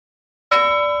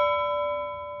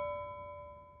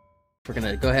We're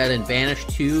gonna go ahead and banish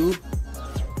 2.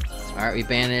 Alright, we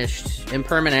banished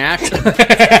Impermanent Ash.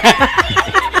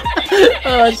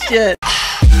 Oh shit.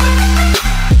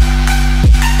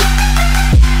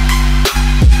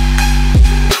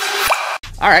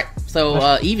 Alright,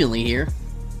 so evenly here.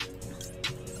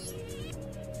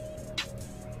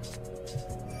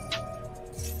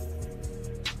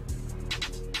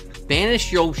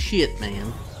 Banish your shit,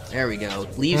 man. There we go.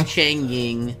 Leaves Chang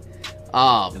Ying.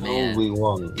 Oh man. Oh, we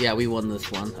won. Yeah, we won this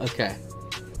one. Okay.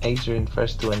 Adrian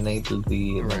first to enable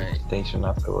the manifestation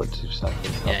afterwards or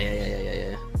something.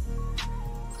 Yeah.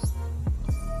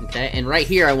 Okay, and right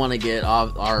here I want to get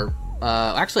our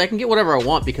actually I can get whatever I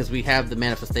want because we have the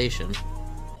manifestation.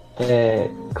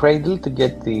 Cradle to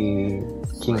get the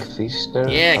Kingfisher.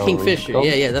 Yeah, Kingfisher.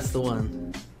 Yeah, that's the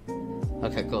one.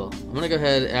 Okay, cool. I'm gonna go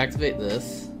ahead and activate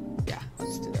this. Yeah,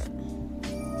 let's do that.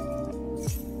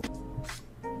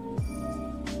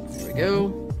 There we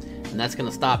go. And that's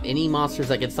gonna stop any monsters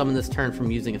that get summoned this turn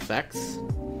from using effects.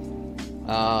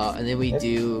 And then we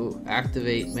do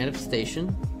activate manifestation,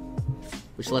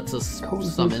 which lets us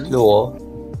summon. Claw.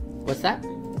 What's that?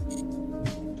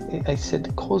 I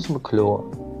said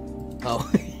Cosmoclaw.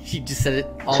 Oh, you just said it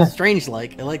all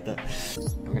strange-like. I like that.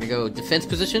 We're gonna go defense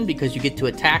position because you get to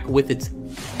attack with its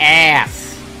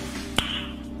ass.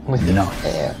 With its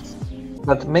ass.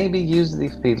 But maybe use the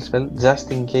field spell just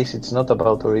in case it's not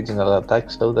about original attack,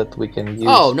 so that we can use.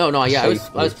 Oh no, yeah, I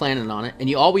was planning on it. And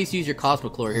you always use your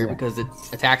Cosmoclaw here because it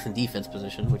attacks in defense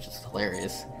position, which is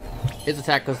hilarious. His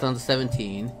attack goes down to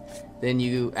 17. Then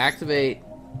you activate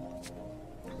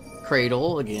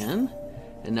Cradle again.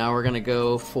 And now we're gonna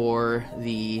go for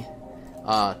the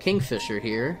Kingfisher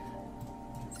here,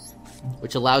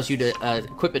 which allows you to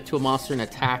equip it to a monster and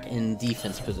attack in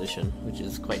defense position, which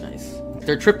is quite nice.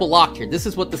 They're triple locked here. This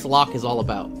is what this lock is all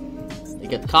about. You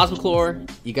got the Cosmoclaw,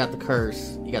 you got the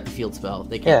Curse, you got the Field Spell.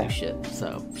 They can't do shit.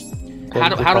 So, how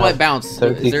do I bounce?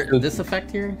 Is there this effect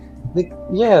here?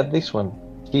 Yeah, this one.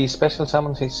 He special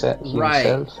summons himself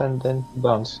and then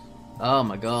bounce. Oh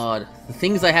my god. The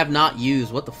things I have not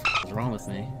used, what the f is wrong with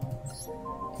me?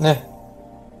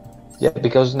 Yeah,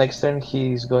 because next turn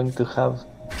he's going to have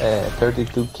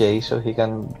 32k, so he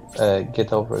can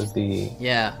get over the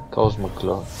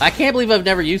Cosmoclaw. I can't believe I've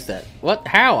never used that. What?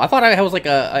 How? I thought I was like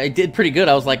I did pretty good.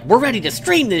 I was like, we're ready to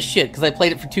stream this shit because I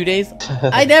played it for 2 days.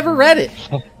 I never read it.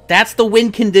 That's the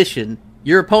win condition.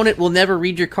 Your opponent will never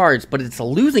read your cards, but it's a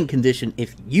losing condition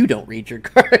if you don't read your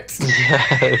cards.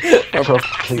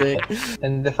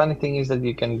 And the funny thing is that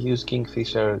you can use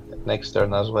Kingfisher next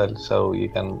turn as well, so you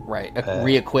can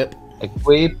re-equip,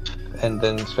 and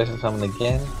then special summon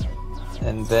again,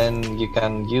 and then you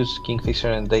can use Kingfisher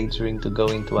and Adrian to go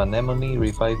into Anemone,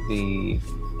 revive the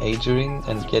Adrian,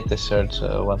 and get the search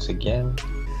once again.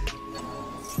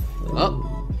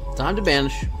 Oh, time to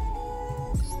banish.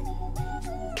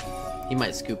 He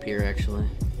might scoop here, actually.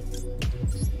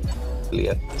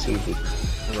 Yeah,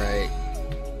 right.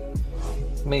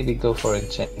 Maybe go for a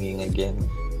changing again.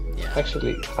 Yeah.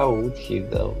 Actually, how would he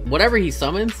though? Whatever he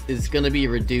summons is going to be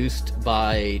reduced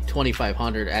by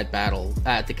 2,500 at battle,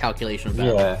 at the calculation of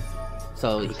battle. Yeah.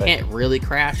 So he can't really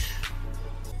crash.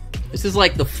 This is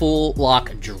like the full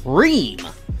lock dream.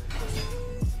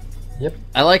 Yep.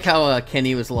 I like how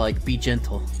Kenny was like, be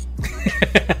gentle.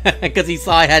 Because he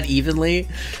saw I had evenly.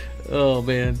 Oh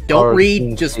man. Don't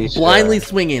read, just blindly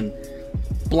swing in.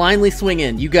 Blindly swing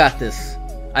in. You got this.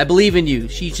 I believe in you.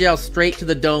 She shall straight to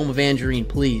the dome of Angerine,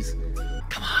 please.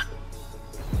 Come on.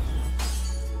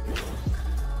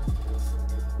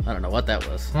 I don't know what that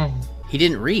was. He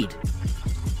didn't read.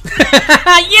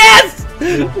 Yes!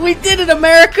 We did it,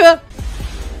 America!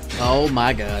 Oh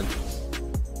my god.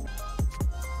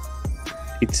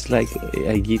 It's like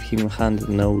I give him hand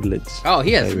knowledge. Oh,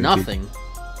 he has nothing.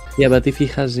 Yeah, but if he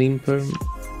has imperm...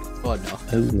 Oh no.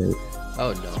 Oh no.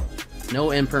 Oh no. No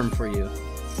imperm for you.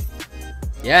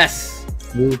 Yes!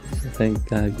 Ooh, thank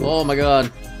God. Oh my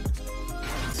god.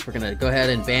 So we're gonna go ahead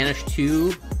and banish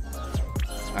 2.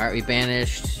 Alright, we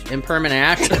banished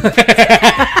Impermanent Ash.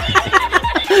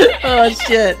 Oh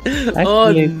shit. Actually, oh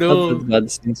it's no. Not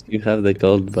bad since you have the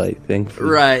gold bite, thankfully.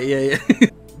 Right, yeah.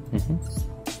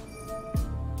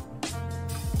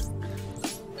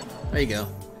 There you go.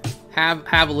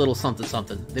 Have a little something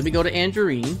something. Then we go to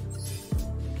Angerine.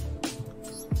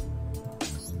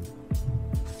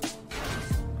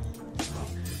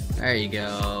 There you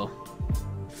go.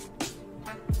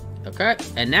 Okay,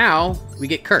 and now we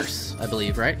get Curse, I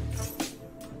believe, right?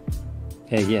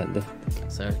 Yeah, definitely.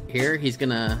 So here he's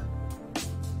gonna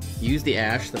use the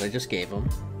Ash that I just gave him.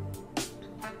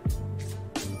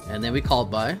 And then we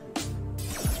called by.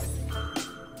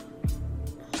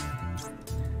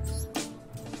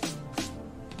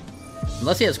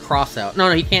 Unless he has cross out. No,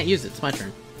 he can't use it. It's my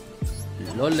turn.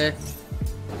 Lole. Lole.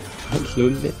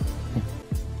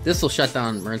 This will shut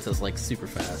down Marinta's like super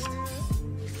fast.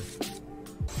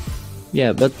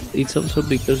 Yeah, but it's also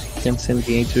because he can send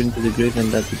the Adrian to the grid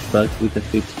and that it's back with a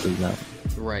field spell now.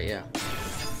 Right, yeah.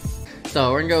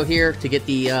 So we're gonna go here to get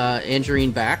the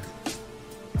Angerine back.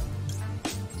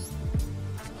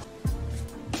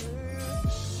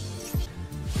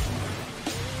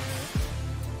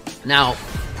 Now,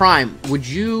 Prime, would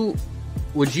you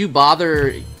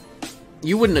bother?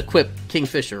 You wouldn't equip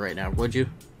Kingfisher right now, would you?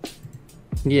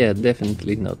 Yeah,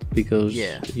 definitely not, because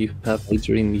if you have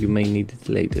Adrian, you may need it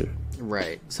later.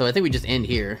 Right. So I think we just end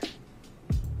here.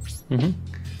 Mm-hmm.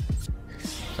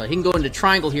 So he can go into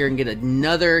triangle here and get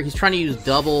another. He's trying to use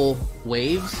double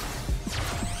waves,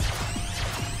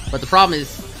 but the problem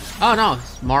is, oh no,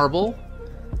 it's marble.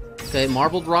 Okay,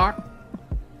 marbled rock.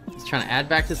 He's trying to add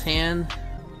back his hand.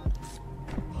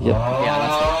 Yep. Yeah,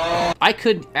 that's it. I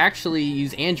could actually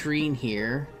use Angerine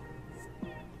here,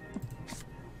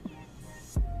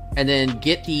 and then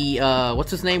get the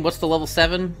what's his name? What's the level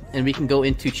 7? And we can go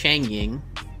into Changying.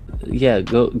 Yeah,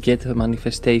 go get a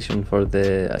manifestation for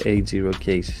the A0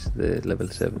 case, the level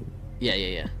 7.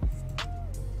 Yeah.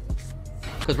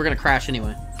 Because we're gonna crash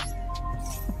anyway.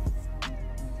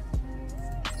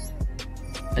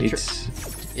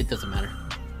 It doesn't matter.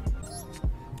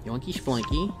 Yoinky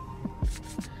splinky.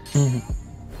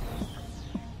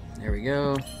 There we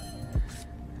go.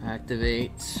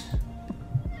 Activate.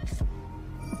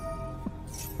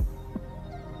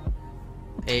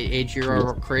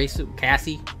 A0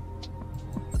 Cassie.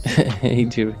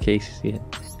 A0 cases, yeah.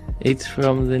 It's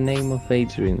from the name of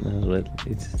Adrian as well.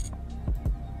 It's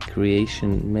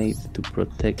creation made to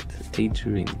protect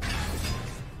Adrian.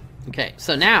 Okay,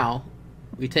 so now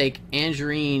we take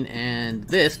Angerine and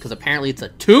this, because apparently it's a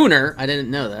tuner. I didn't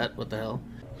know that. What the hell?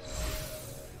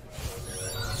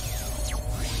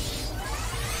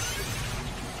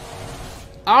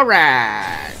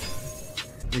 Alright!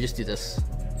 Let me just do this.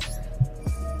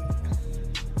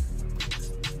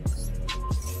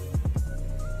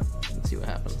 Let's see what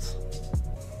happens.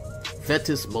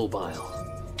 Vetus Mobile.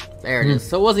 There it is.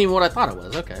 So it wasn't even what I thought it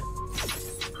was. Okay.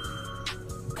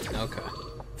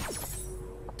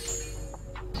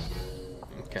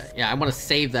 Okay, yeah, I want to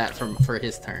save that for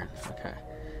his turn. Okay.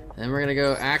 Then we're gonna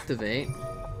go activate.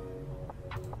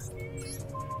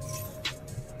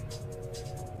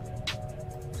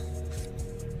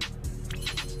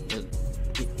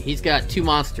 He's got 2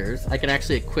 monsters. I can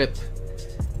actually equip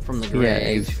from the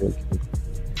grave. Yeah,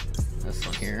 this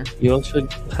one here. You also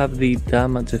have the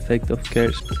damage effect of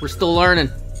Curse. We're still learning.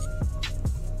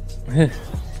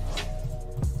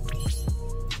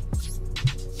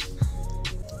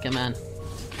 Come on.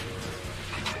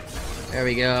 There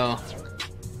we go.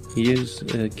 Use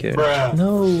Curse.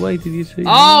 No, why did you say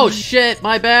Oh shit,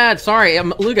 my bad. Sorry.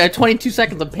 Look, I have 22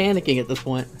 seconds. I'm panicking at this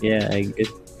point. Yeah, I get.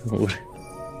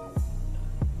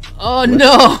 Oh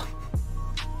no!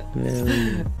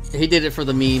 Well, He did it for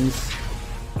the memes.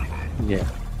 yeah.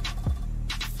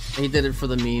 He did it for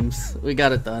the memes. We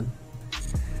got it done.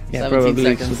 Yeah,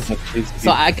 17 seconds.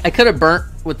 So I could have burnt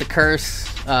with the curse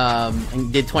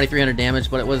and did 2300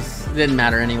 damage, but it didn't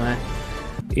matter anyway.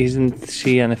 Isn't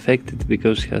she unaffected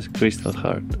because she has Crystal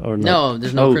Heart or not? No,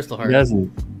 there's no Crystal Heart. She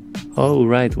doesn't. Oh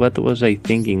right, what was I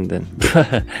thinking then?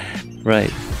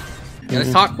 Right.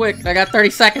 Gotta talk quick. I got 30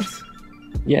 seconds.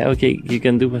 Yeah, okay, you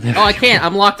can do whatever. Oh, I can't.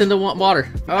 I'm locked into water.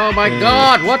 Oh my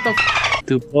god, what the f—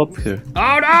 to pop her.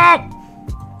 Oh no!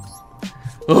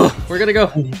 Ugh, we're gonna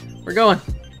go. We're going.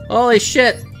 Holy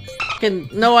shit. Fucking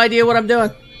no idea what I'm doing.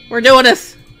 We're doing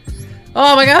this.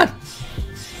 Oh my god.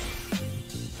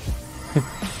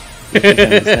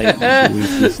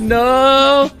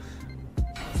 No!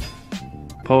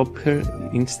 Pop her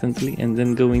instantly and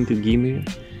then go into Gimir.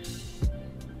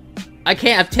 I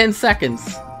can't have 10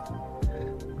 seconds.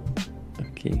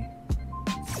 Okay.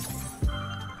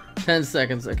 10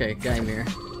 seconds. Okay, Gymir.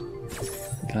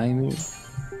 Gymir.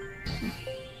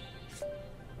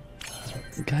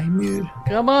 Gymir.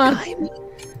 Come on. Gymir.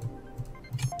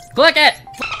 Click it.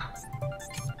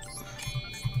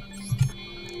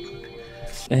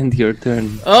 End your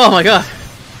turn. Oh my god.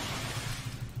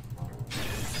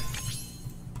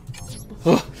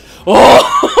 Oh.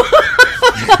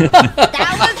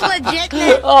 That was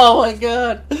legit. Oh my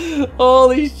god.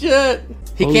 Holy shit.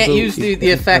 He can't Also, use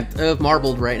the effect of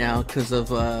Marbled right now because of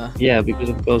Yeah, because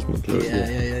of Cosmic Lord.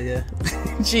 Yeah.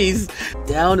 Jeez.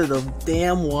 Down to the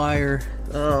damn wire.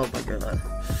 Oh my god.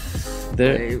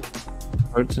 There.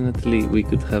 Fortunately, we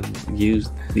could have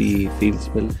used the field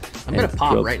spell. I'm gonna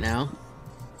pop right now.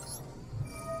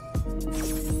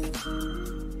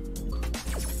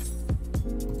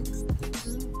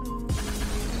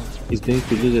 He's going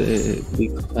to lose a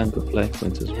big chunk of life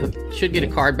points as well. Should get a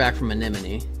card back from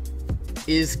Anemone.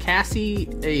 Is Cassie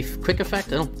a quick effect?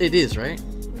 I don't. It is, right?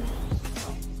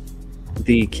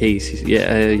 The case is yeah,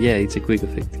 it's a quick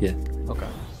effect. Yeah. Okay.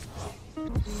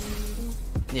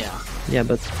 Yeah. Yeah,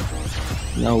 but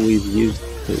now we've used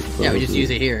it. Yeah, we just use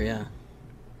it here. Yeah.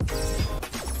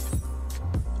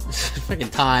 Fucking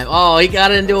time. Oh, he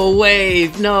got into a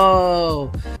wave.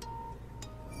 No.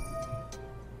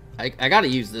 I gotta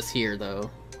use this here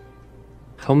though.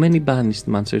 How many banished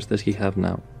monsters does he have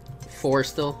now? 4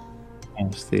 still. Oh,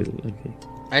 still, okay.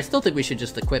 I still think we should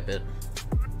just equip it.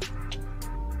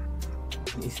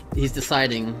 He's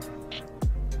deciding.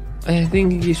 I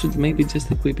think you should maybe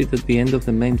just equip it at the end of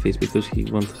the main phase because he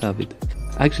won't have it.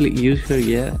 Actually, use her,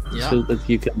 yeah. So that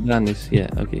you can banish. Yeah,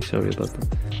 okay, sorry about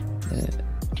that.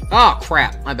 Oh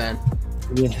crap, my bad.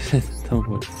 Yeah, don't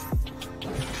worry.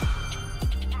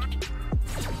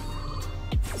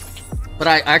 But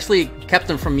I actually kept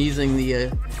him from using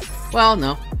the, well,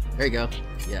 no. There you go.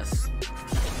 Yes.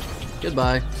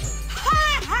 Goodbye.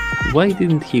 Why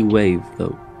didn't he wave,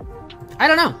 though? I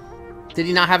don't know. Did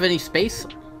he not have any space?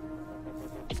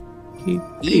 He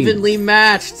Evenly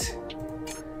matched.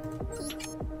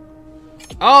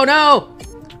 Oh, no!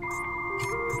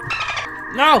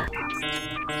 No!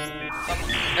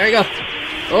 There you go.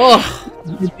 Oh!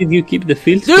 Did you keep the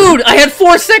field? Dude, I had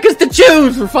 4 seconds to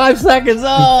choose for 5 seconds.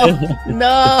 Oh,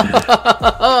 no.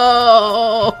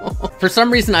 For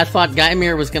some reason, I thought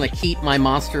Gaimir was going to keep my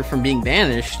monster from being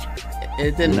banished.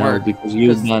 It didn't work. Because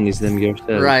you banished them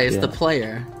yourself. Right, it's the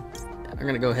player. I'm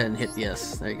going to go ahead and hit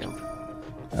yes. There you go.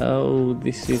 Oh,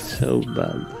 this is so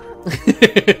bad.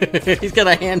 He's got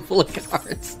a handful of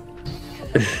cards.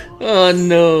 Oh,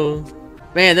 no.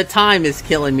 Man, the time is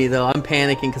killing me, though. I'm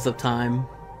panicking because of time.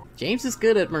 James is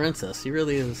good at Marincess. He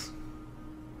really is.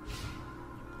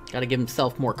 Gotta give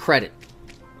himself more credit.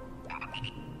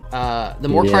 The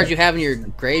more cards you have in your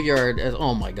graveyard...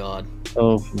 oh my god.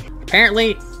 Oh.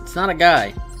 Apparently, it's not a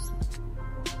guy.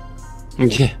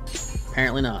 Yeah.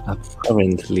 Apparently not.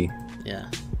 Apparently.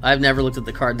 Yeah. I've never looked at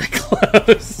the card that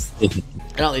close. I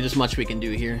don't think there's much we can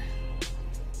do here.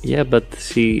 Yeah, but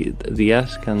see, the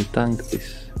Ash can tank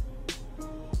this.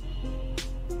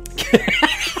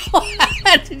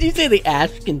 Did you say the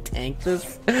Ash can tank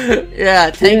this?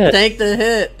 Yeah, tank the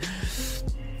hit.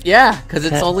 Yeah, because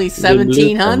it's only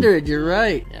 1700. You're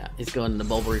right. Yeah, he's going to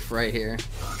Bulb Reef right here.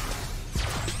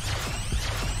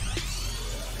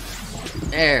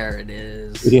 There it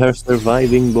is. We are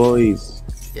surviving, boys.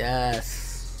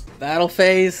 Yes. Battle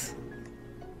phase.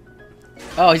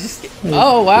 Oh, he's just...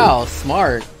 oh, wow.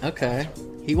 Smart. Okay.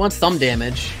 He wants some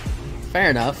damage. Fair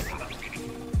enough.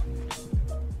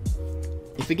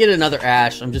 If we get another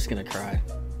Ash, I'm just gonna cry.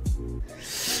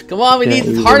 Come on, we need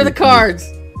the heart of the cards.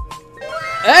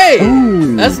 Hey!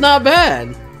 Ooh. That's not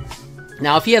bad.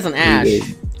 Now, if he has an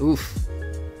Ash... oof.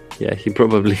 Yeah, he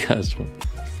probably has one.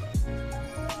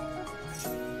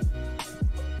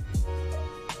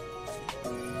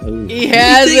 Oh. He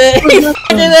has it! He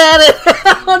fucking had it!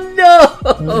 Oh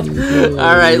no!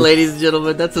 Alright, ladies and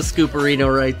gentlemen, that's a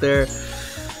Scooperino right there.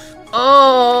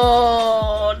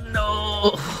 Oh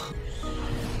no!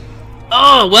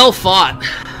 Oh, well fought.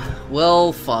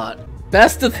 Well fought.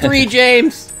 Best of 3,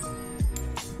 James!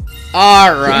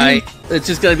 Alright. It's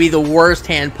just gonna be the worst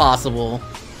hand possible.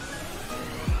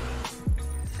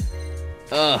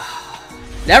 Ugh.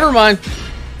 Never mind.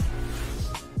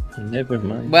 Never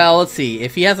mind. Well, let's see.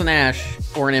 If he has an Ash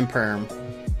or an Imperm,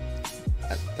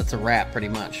 that's a wrap, pretty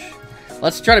much.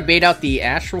 Let's try to bait out the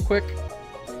Ash real quick.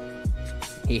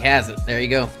 He has it. There you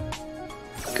go.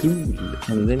 Cool.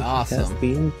 And then awesome.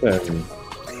 He has the Imperm.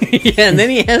 Yeah, and then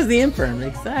he has the Imperm.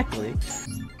 Exactly.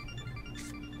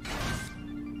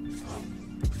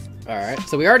 Alright,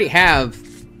 so we already have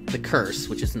the Curse,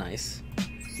 which is nice.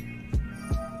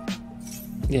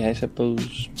 Yeah, I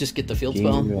suppose... just get the field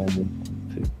spell?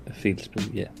 Field spell,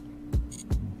 yeah.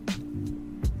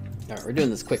 Alright, we're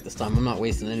doing this quick this time. I'm not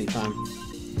wasting any time.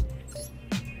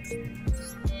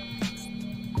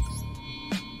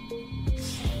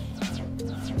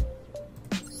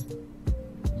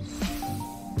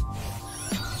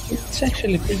 It's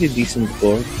actually a pretty decent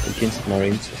board against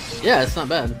Marincess. Yeah, it's not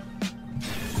bad.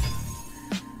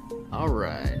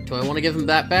 Alright, do I want to give him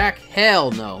that back? Hell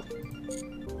no.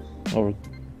 Or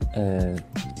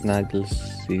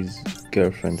Snuggles'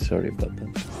 girlfriend, sorry about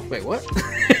that. Wait, what?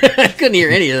 I couldn't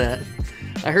hear any of that.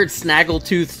 I heard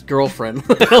Snaggletooth's girlfriend.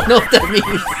 I don't know what that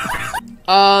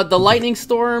means. The Lightning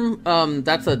Storm,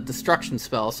 that's a destruction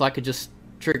spell, so I could just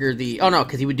trigger the... oh no,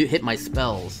 because he would hit my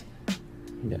spells.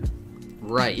 Yeah.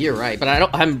 Right, you're right, but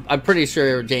I'm pretty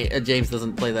sure James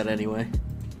doesn't play that anyway.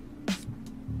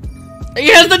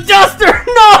 He has the duster!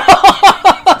 No!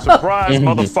 Surprise,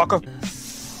 motherfucker!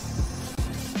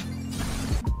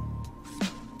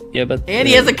 Yeah, but And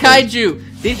he has a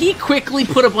kaiju! Did he quickly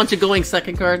put a bunch of going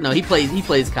second card? No, he plays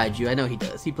kaiju. I know he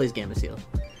does. He plays Gamma Seal.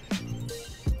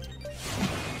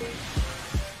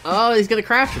 Oh, he's gonna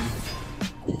crash him.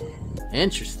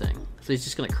 Interesting. So he's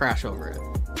just gonna crash over it.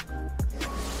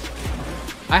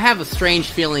 I have a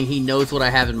strange feeling he knows what I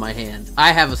have in my hand.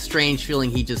 I have a strange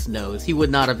feeling he just knows. He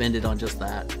would not have ended on just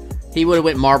that. He would have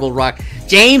went Marble Rock.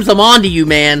 James, I'm on to you,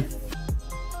 man!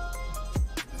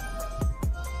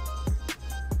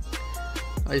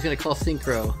 Oh, he's gonna call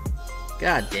Synchro.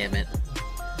 God damn it.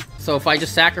 So if I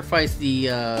just sacrifice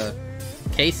the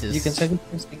cases... You can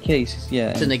sacrifice the cases,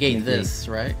 yeah. To negate this,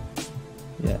 right?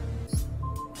 Yeah.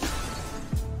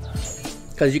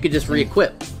 Because you could just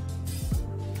re-equip.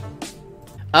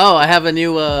 Oh, I have a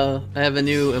new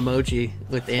emoji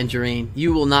with Angerine.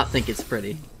 You will not think it's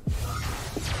pretty.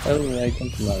 Oh, I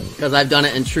don't know. Because I've done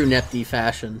it in true Nepty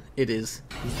fashion. It is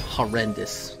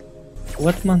horrendous.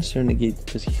 What monster negate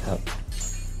does he have?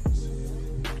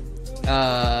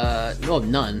 No,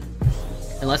 none.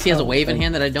 Unless he has a wave in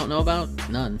hand that I don't know about,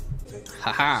 none.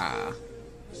 Haha.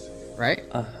 Right?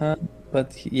 Uh-huh.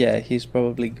 But yeah, he's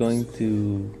probably going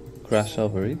to crash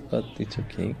over it, but it's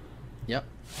okay. Yep.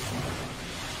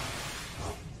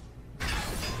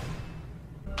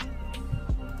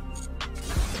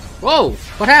 Whoa!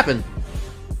 What happened?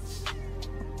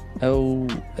 Oh,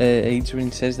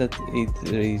 Adrian says that it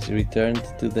is returned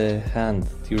to the hand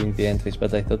during the end phase,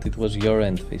 but I thought it was your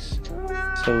end phase.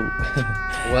 So,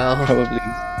 well, probably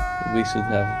we should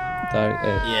have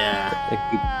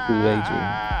equipped to Adrian.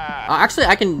 Actually,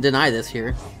 I can deny this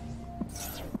here.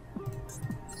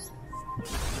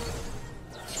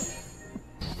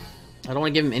 I don't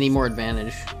want to give him any more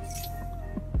advantage.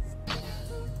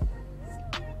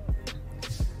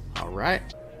 Alright.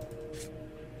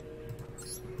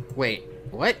 Wait,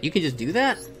 what? You can just do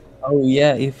that? Oh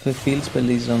yeah, if a field spell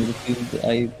is on the field,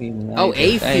 I've been... Oh,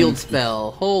 a field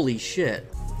spell. Holy shit.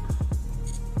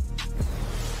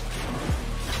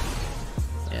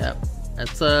 Yep.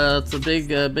 That's a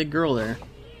big girl there.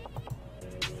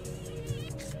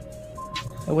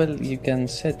 Well, you can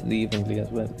set the evenly as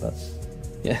well, but...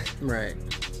 Yeah. Right.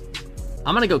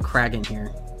 I'm gonna go Kragan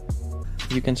here.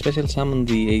 You can special summon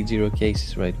the A0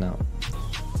 cases right now.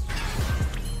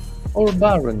 Or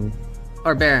Baron.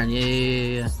 Or Baron,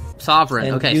 yeah. Sovereign.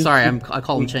 And okay, sorry, I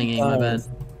called him Changing, my bad.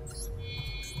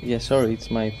 Yeah, sorry, it's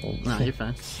my fault. No, you're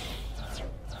fine.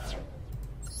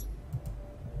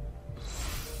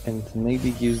 And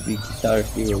maybe use the Guitar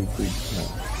Hero bridge now.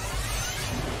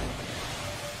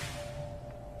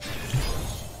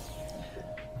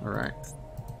 Alright.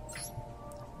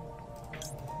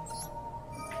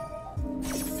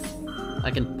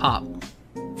 I can pop.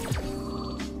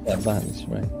 Yeah, banish,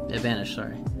 right? Yeah, vanish,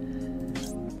 sorry.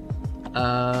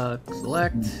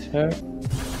 Select. Her.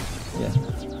 Yeah.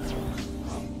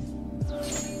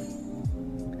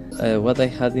 What I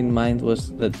had in mind was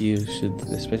that you should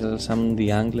special summon the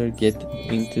Angler, get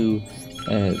into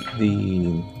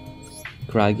the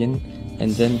Kragan,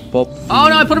 and then pop. Oh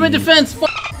no! I put him in defense.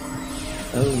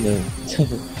 Oh no!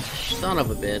 Son of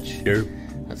a bitch. Sure.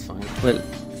 That's fine. Well,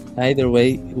 either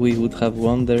way, we would have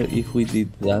wondered if we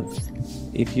did that.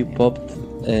 If you popped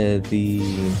the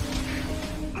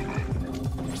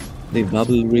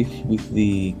bubble reef with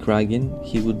the Kragan,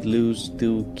 he would lose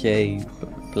 2k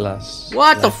plus.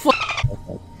 What the fuck?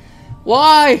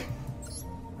 Why?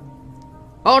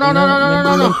 Oh no.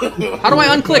 How do I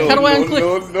unclick? How do I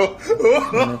unclick? No.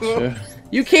 I'm not sure.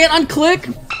 You can't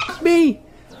unclick? F me!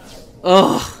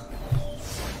 Ugh.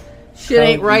 Shit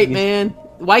ain't right, man.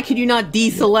 Why could you not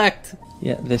deselect?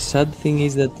 Yeah, the sad thing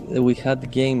is that we had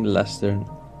game last turn.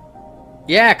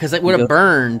 Yeah, because it would have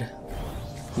burned.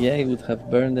 Yeah, it would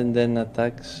have burned and then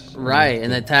attacks. Right,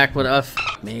 and the attack would have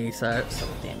me, so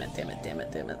damn it.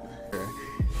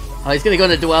 Oh, he's gonna go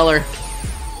into Dweller.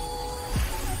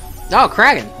 Oh,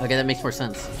 Kragan! Okay, that makes more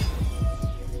sense.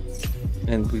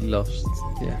 And we lost,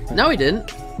 yeah. No, he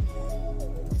didn't.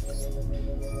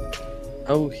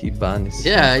 Oh, he banished.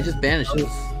 Yeah, he just banishes.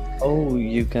 Oh,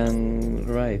 you can,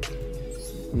 right,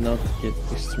 not get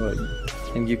destroyed.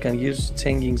 And you can use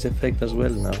Changing's effect as well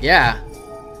now. Yeah.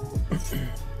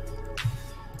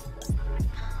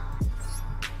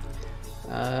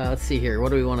 Let's see here.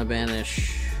 What do we want to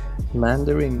banish?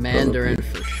 Mandarin. Mandarin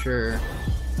probably. for sure.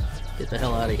 Get the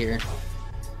hell out of here.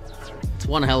 It's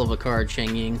one hell of a card,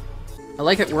 Changing. I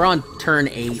like it. We're on turn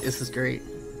 8. This is great.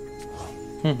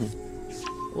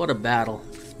 What a battle.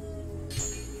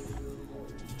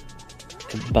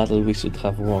 battle we should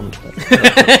have won.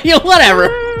 Yeah, whatever.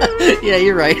 Yeah,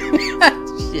 you're right.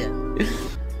 Shit.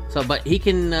 So, but he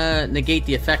can negate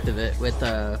the effect of it with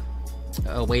a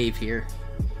wave here.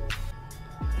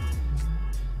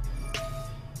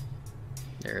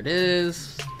 There it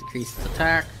is. Decreases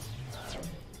attack.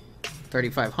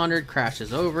 3,500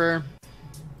 crashes over,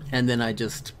 and then I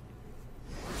just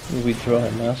we draw a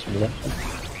Ash Blossom.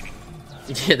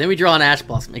 Yeah, then we draw an Ash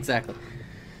Blossom. Exactly.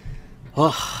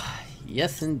 Oh,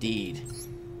 yes, indeed.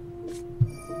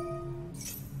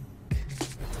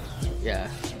 Yeah.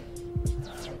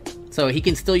 So he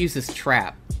can still use his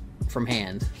trap from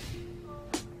hand.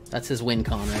 That's his win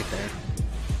con right there.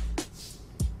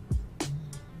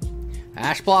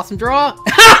 Ash Blossom draw.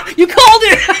 You called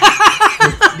it.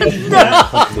 No!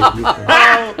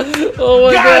 Oh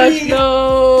my gosh,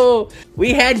 no!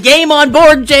 We had game on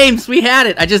board, James. We had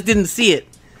it. I just didn't see it.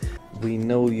 We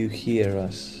know you hear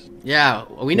us. Yeah,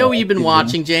 we know you've been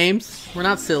watching, James. We're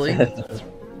not silly.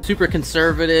 Super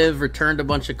conservative. Returned a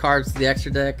bunch of cards to the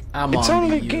extra deck. It's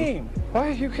only a game. Why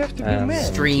you have to be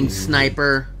mad? Stream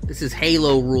sniper. This is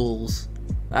Halo rules.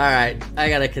 All right, I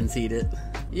gotta concede it.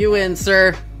 You win,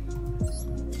 sir.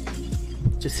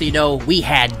 Just so you know, we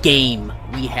had game.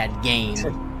 We had game.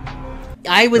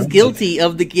 I was guilty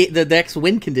of the deck's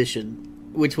win condition,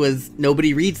 which was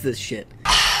nobody reads this shit.